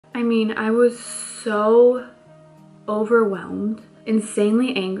I mean, I was so overwhelmed,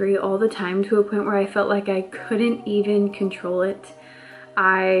 insanely angry all the time, to a point where I felt like I couldn't even control it.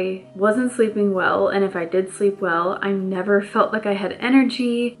 I wasn't sleeping well, and if I did sleep well, I never felt like I had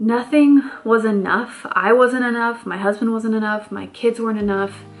energy. Nothing was enough. I wasn't enough, my husband wasn't enough, my kids weren't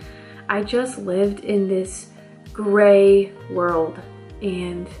enough. I just lived in this gray world,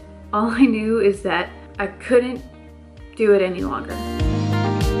 and all I knew is that I couldn't do it any longer.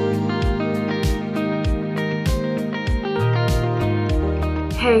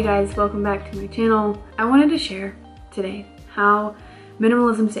 Hey guys, welcome back to my channel. I wanted to share today how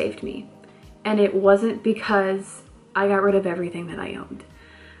minimalism saved me. And it wasn't because I got rid of everything that I owned.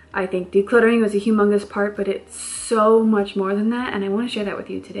 I think decluttering was a humongous part, but it's so much more than that, and I want to share that with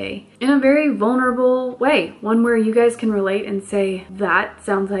you today in a very vulnerable way. One where you guys can relate and say, that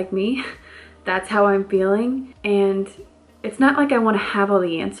sounds like me. That's how I'm feeling. And it's not like I want to have all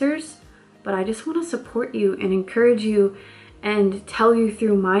the answers, but I just want to support you and encourage you and tell you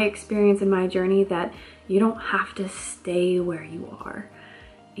through my experience and my journey that you don't have to stay where you are.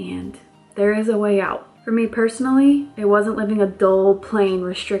 And there is a way out. For me personally, it wasn't living a dull, plain,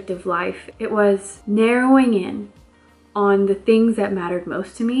 restrictive life. It was narrowing in on the things that mattered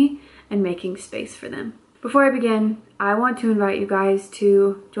most to me and making space for them. Before I begin, I want to invite you guys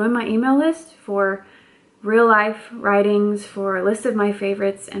to join my email list for real life writings, for a list of my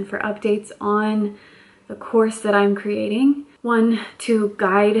favorites, and for updates on the course that I'm creating. One, to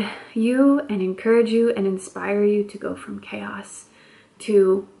guide you and encourage you and inspire you to go from chaos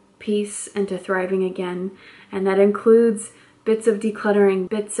to peace and to thriving again. And that includes bits of decluttering,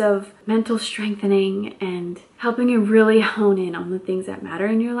 bits of mental strengthening, and helping you really hone in on the things that matter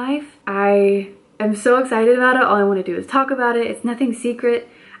in your life. I am so excited about it. All I want to do is talk about it. It's nothing secret.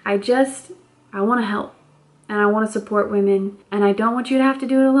 I want to help, and I want to support women, and I don't want you to have to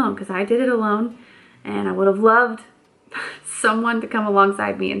do it alone, because I did it alone, and I would have loved someone to come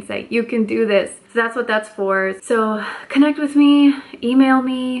alongside me and say, you can do this. So that's what that's for. So connect with me, email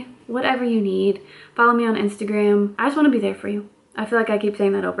me, whatever you need. Follow me on Instagram. I just want to be there for you. I feel like I keep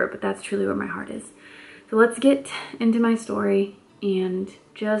saying that over, but that's truly where my heart is. So let's get into my story and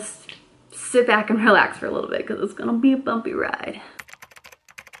just sit back and relax for a little bit, because it's gonna be a bumpy ride.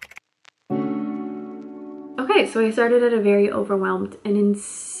 Okay, so I started at a very overwhelmed and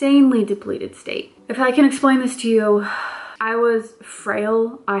insanely depleted state. If I can explain this to you, I was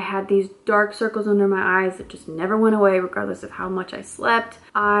frail. I had these dark circles under my eyes that just never went away regardless of how much I slept.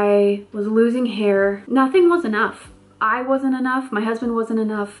 I was losing hair. Nothing was enough. I wasn't enough. My husband wasn't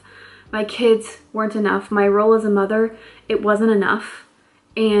enough. My kids weren't enough. My role as a mother, it wasn't enough.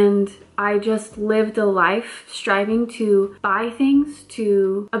 And I just lived a life striving to buy things,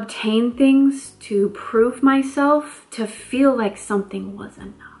 to obtain things, to prove myself, to feel like something was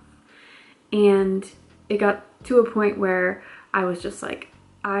enough. And it got to a point where I was just like,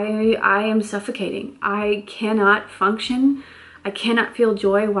 I am suffocating. I cannot function. I cannot feel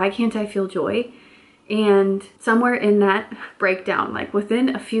joy. Why can't I feel joy? And somewhere in that breakdown, like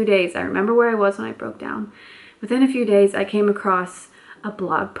within a few days, I remember where I was when I broke down. Within a few days, I came across a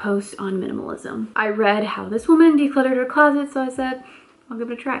blog post on minimalism. I read how this woman decluttered her closet, so I said, I'll give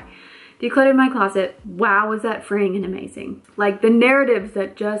it a try. Decluttered my closet. Wow, was that freeing and amazing. Like the narratives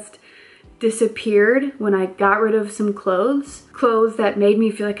that just disappeared when I got rid of some clothes that made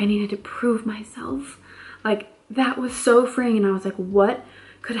me feel like I needed to prove myself. Like that was so freeing, and I was like, what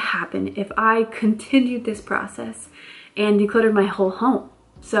could happen if I continued this process and decluttered my whole home?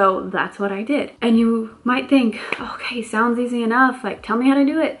 So that's what I did. And you might think, okay, sounds easy enough, like tell me how to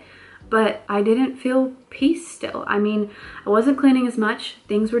do it. But I didn't feel peace still. I mean, I wasn't cleaning as much,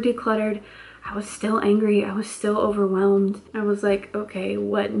 things were decluttered, I was still angry, I was still overwhelmed. I was like, okay,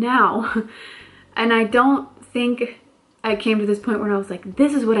 what now? And I don't think I came to this point where I was like,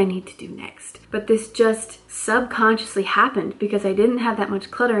 this is what I need to do next. But this just subconsciously happened because I didn't have that much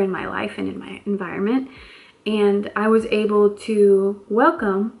clutter in my life and in my environment. And I was able to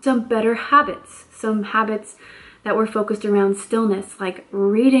welcome some better habits, some habits that were focused around stillness, like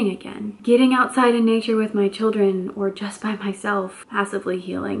reading again, getting outside in nature with my children or just by myself, passively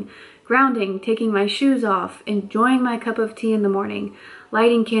healing, grounding, taking my shoes off, enjoying my cup of tea in the morning,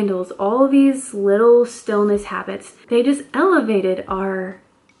 lighting candles, all these little stillness habits. They just elevated our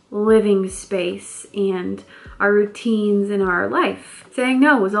living space and our routines in our life. Saying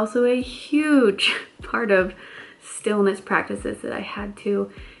no was also a huge part of stillness practices that I had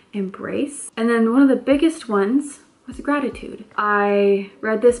to embrace. And then one of the biggest ones was gratitude. I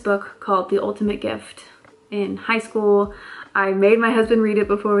read this book called The Ultimate Gift in high school. I made my husband read it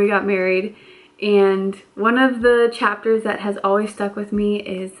before we got married, And one of the chapters that has always stuck with me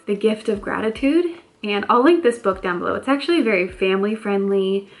is The Gift of Gratitude. And I'll link this book down below. It's actually a very family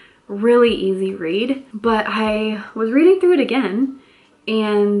friendly, really easy read. But I was reading through it again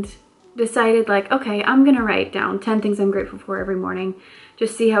and decided like, okay, I'm gonna write down 10 things I'm grateful for every morning.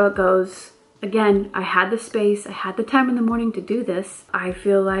 Just see how it goes. Again, I had the space, I had the time in the morning to do this. I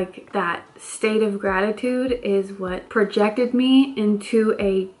feel like that state of gratitude is what projected me into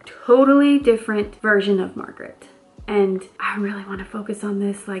a totally different version of Margaret. And I really want to focus on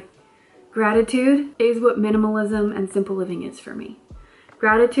this. Like, gratitude is what minimalism and simple living is for me.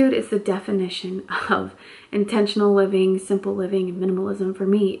 Gratitude is the definition of intentional living, simple living, and minimalism for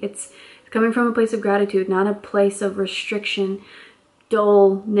me. It's coming from a place of gratitude, not a place of restriction,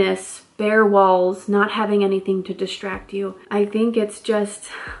 dullness, bare walls, not having anything to distract you. I think it's just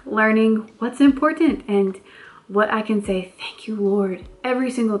learning what's important and what I can say thank you, Lord,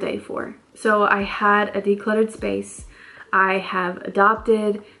 every single day for. So I had a decluttered space. I have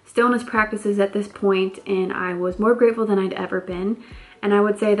adopted stillness practices at this point, and I was more grateful than I'd ever been. And I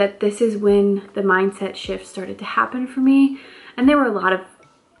would say that this is when the mindset shift started to happen for me. And there were a lot of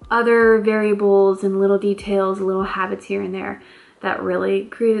other variables and little details, little habits here and there that really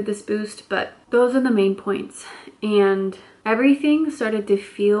created this boost, but those are the main points. And everything started to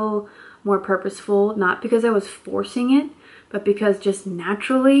feel more purposeful, not because I was forcing it, but because just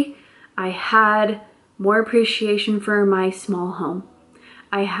naturally I had more appreciation for my small home.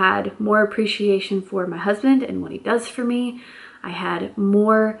 I had more appreciation for my husband and what he does for me. I had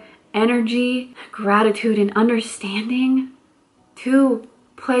more energy, gratitude, and understanding to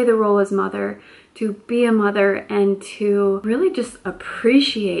play the role as mother, to be a mother, and to really just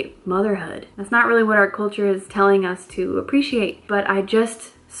appreciate motherhood. That's not really what our culture is telling us to appreciate, but I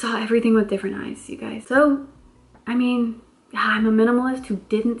just saw everything with different eyes, you guys. So, I mean, I'm a minimalist who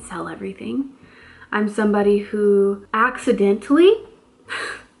didn't sell everything. I'm somebody who accidentally,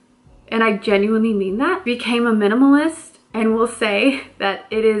 and I genuinely mean that, became a minimalist, and will say that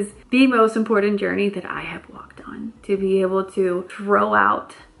it is the most important journey that I have walked on, to be able to throw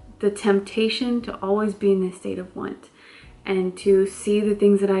out the temptation to always be in this state of want and to see the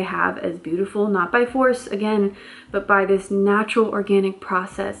things that I have as beautiful, not by force again, but by this natural organic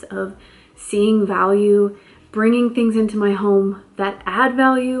process of seeing value, bringing things into my home that add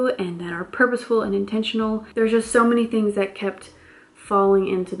value and that are purposeful and intentional. There's just so many things that kept falling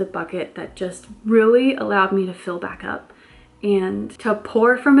into the bucket that just really allowed me to fill back up and to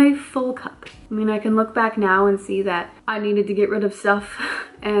pour from a full cup. I mean, I can look back now and see that I needed to get rid of stuff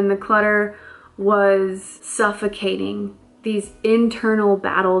and the clutter was suffocating these internal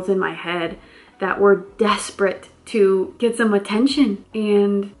battles in my head that were desperate to get some attention.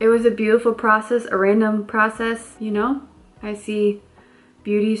 And it was a beautiful process, a random process, you know? I see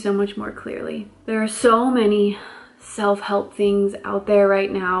beauty so much more clearly. There are so many self-help things out there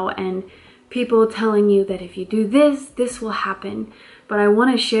right now, and people telling you that if you do this, this will happen. But I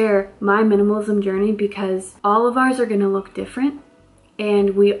want to share my minimalism journey because all of ours are going to look different,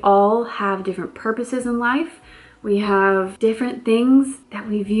 and we all have different purposes in life. We have different things that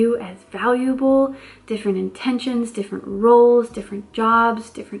we view as valuable, different intentions, different roles, different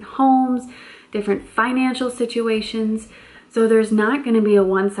jobs, different homes, different financial situations. So there's not going to be a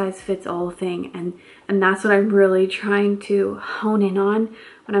one-size-fits-all thing, and that's what I'm really trying to hone in on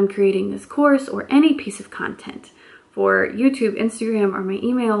when I'm creating this course or any piece of content for YouTube, Instagram, or my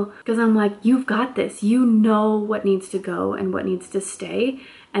email, because I'm like, you've got this. You know what needs to go and what needs to stay.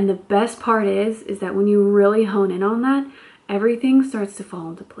 And the best part is that when you really hone in on that, everything starts to fall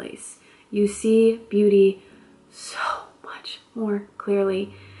into place. You see beauty so much more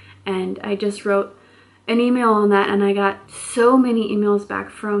clearly. And I just wrote an email on that, and I got so many emails back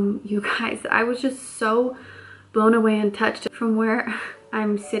from you guys. I was just so blown away and touched from where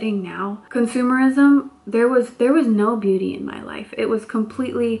I'm sitting now. Consumerism, there was no beauty in my life. It was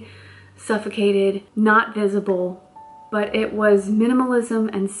completely suffocated, not visible, but it was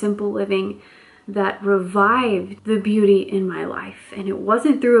minimalism and simple living that revived the beauty in my life. And it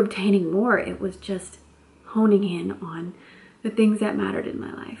wasn't through obtaining more, it was just honing in on the things that mattered in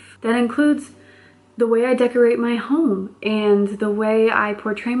my life. That includes the way I decorate my home and the way I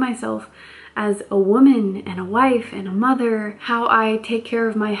portray myself as a woman and a wife and a mother, how I take care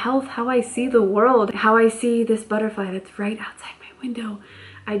of my health, how I see the world, how I see this butterfly that's right outside my window.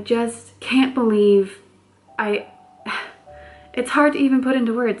 I just can't believe it's hard to even put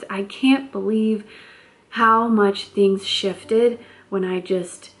into words. I can't believe how much things shifted when I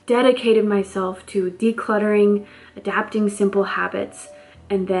just dedicated myself to decluttering, adapting simple habits,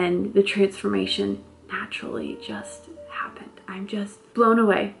 and then the transformation naturally just happened. I'm just blown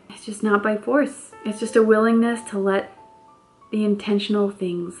away. It's just not by force. It's just a willingness to let the intentional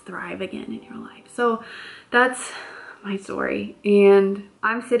things thrive again in your life. So that's my story. And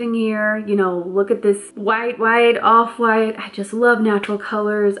I'm sitting here, you know, look at this white, off-white. I just love natural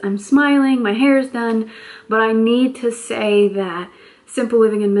colors. I'm smiling, my hair's done, but I need to say that simple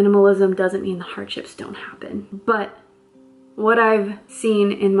living and minimalism doesn't mean the hardships don't happen. But what I've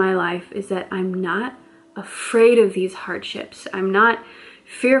seen in my life is that I'm not afraid of these hardships. I'm not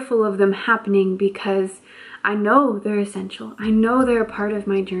fearful of them happening because I know they're essential. I know they're a part of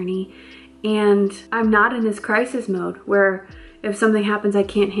my journey. And I'm not in this crisis mode where if something happens, I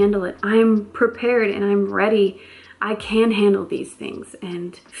can't handle it. I'm prepared and I'm ready. I can handle these things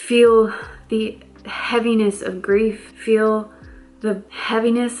and feel the heaviness of grief, feel the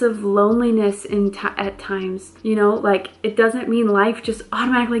heaviness of loneliness at times. You know, like, it doesn't mean life just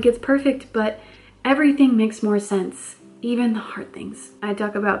automatically gets perfect, but everything makes more sense, even the hard things. I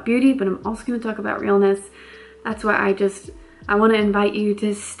talk about beauty, but I'm also going to talk about realness. That's why I want to invite you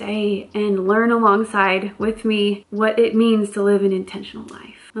to stay and learn alongside with me what it means to live an intentional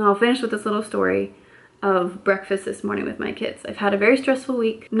life. And I'll finish with this little story of breakfast this morning with my kids. I've had a very stressful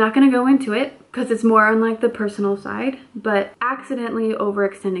week. I'm not going to go into it because it's more on like the personal side, but accidentally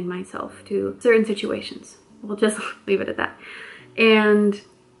overextending myself to certain situations. We'll just leave it at that. And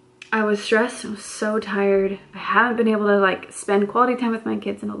I was stressed. I was so tired. I haven't been able to like spend quality time with my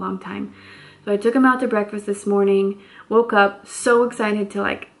kids in a long time. So I took them out to breakfast this morning, woke up so excited to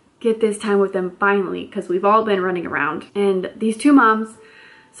like get this time with them finally, because we've all been running around. And these two moms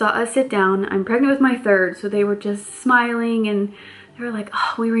saw us sit down. I'm pregnant with my third, so they were just smiling and they were like,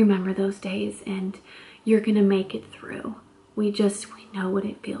 oh, we remember those days and you're gonna make it through. We know what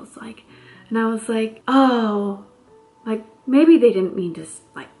it feels like. And I was like, oh, like maybe they didn't mean to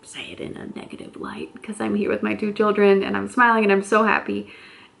like say it in a negative light, because I'm here with my two children and I'm smiling and I'm so happy.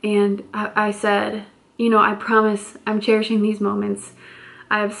 And I said, you know, I promise I'm cherishing these moments.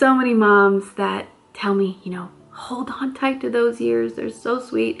 I have so many moms that tell me, you know, hold on tight to those years. They're so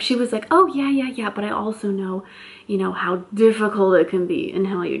sweet. She was like, oh yeah. But I also know, you know, how difficult it can be and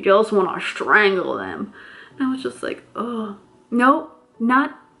how you just want to strangle them. And I was just like, oh, no,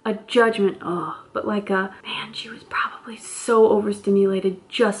 not a judgment, oh, but like a, man, she was probably so overstimulated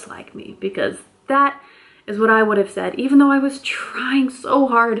just like me, because that is what I would have said, even though I was trying so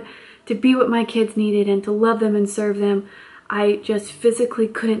hard to be what my kids needed and to love them and serve them. I just physically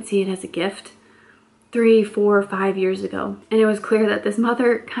couldn't see it as a gift 3, 4, 5 years ago. And it was clear that this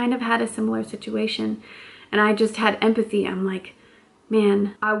mother kind of had a similar situation. And I just had empathy. I'm like,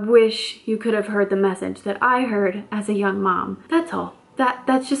 man, I wish you could have heard the message that I heard as a young mom. That's all.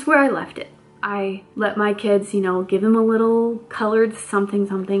 That's just where I left it. I let my kids, you know, give them a little colored something,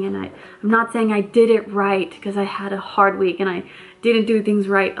 and I'm not saying I did it right, because I had a hard week and I didn't do things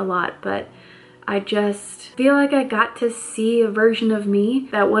right a lot, but I just feel like I got to see a version of me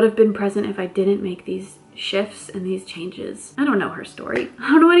that would have been present if I didn't make these shifts and these changes. I don't know her story. I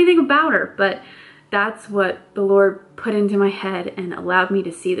don't know anything about her, but that's what the Lord put into my head and allowed me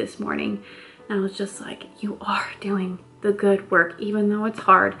to see this morning. And I was just like, you are doing the good work, even though it's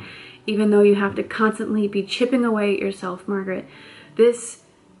hard. Even though you have to constantly be chipping away at yourself, Margaret. This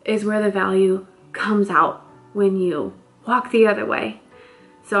is where the value comes out when you walk the other way.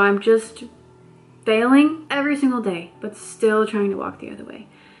 So I'm just failing every single day, but still trying to walk the other way.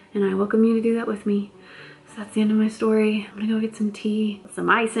 And I welcome you to do that with me. So that's the end of my story. I'm gonna go get some tea, some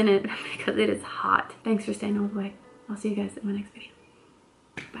ice in it, because it is hot. Thanks for staying all the way. I'll see you guys in my next video.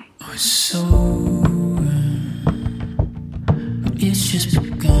 Bye. It's just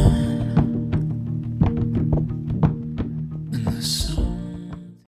begun.